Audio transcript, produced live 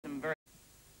very...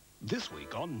 This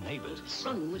week on Neighbours.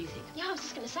 Bronwyn, what do you think? Yeah, I was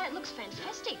just going to say, it looks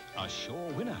fantastic. A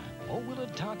sure winner, or will a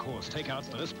dark horse take out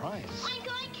first prize? Oink,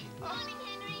 oink. Morning,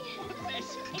 Henry.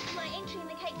 It's my entry in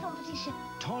the cake competition.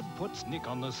 Todd puts Nick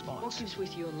on the spot. What gives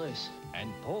with you and Luce?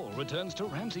 And Paul returns to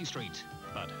Ramsay Street.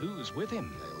 But who's with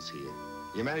him? Dale's here.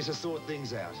 You managed to sort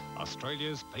things out.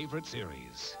 Australia's favourite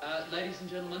series. Ladies and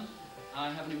gentlemen,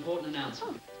 I have an important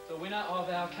announcement. The winner of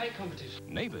our cake competition.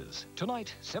 Neighbours,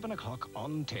 tonight, 7 o'clock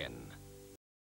on 10.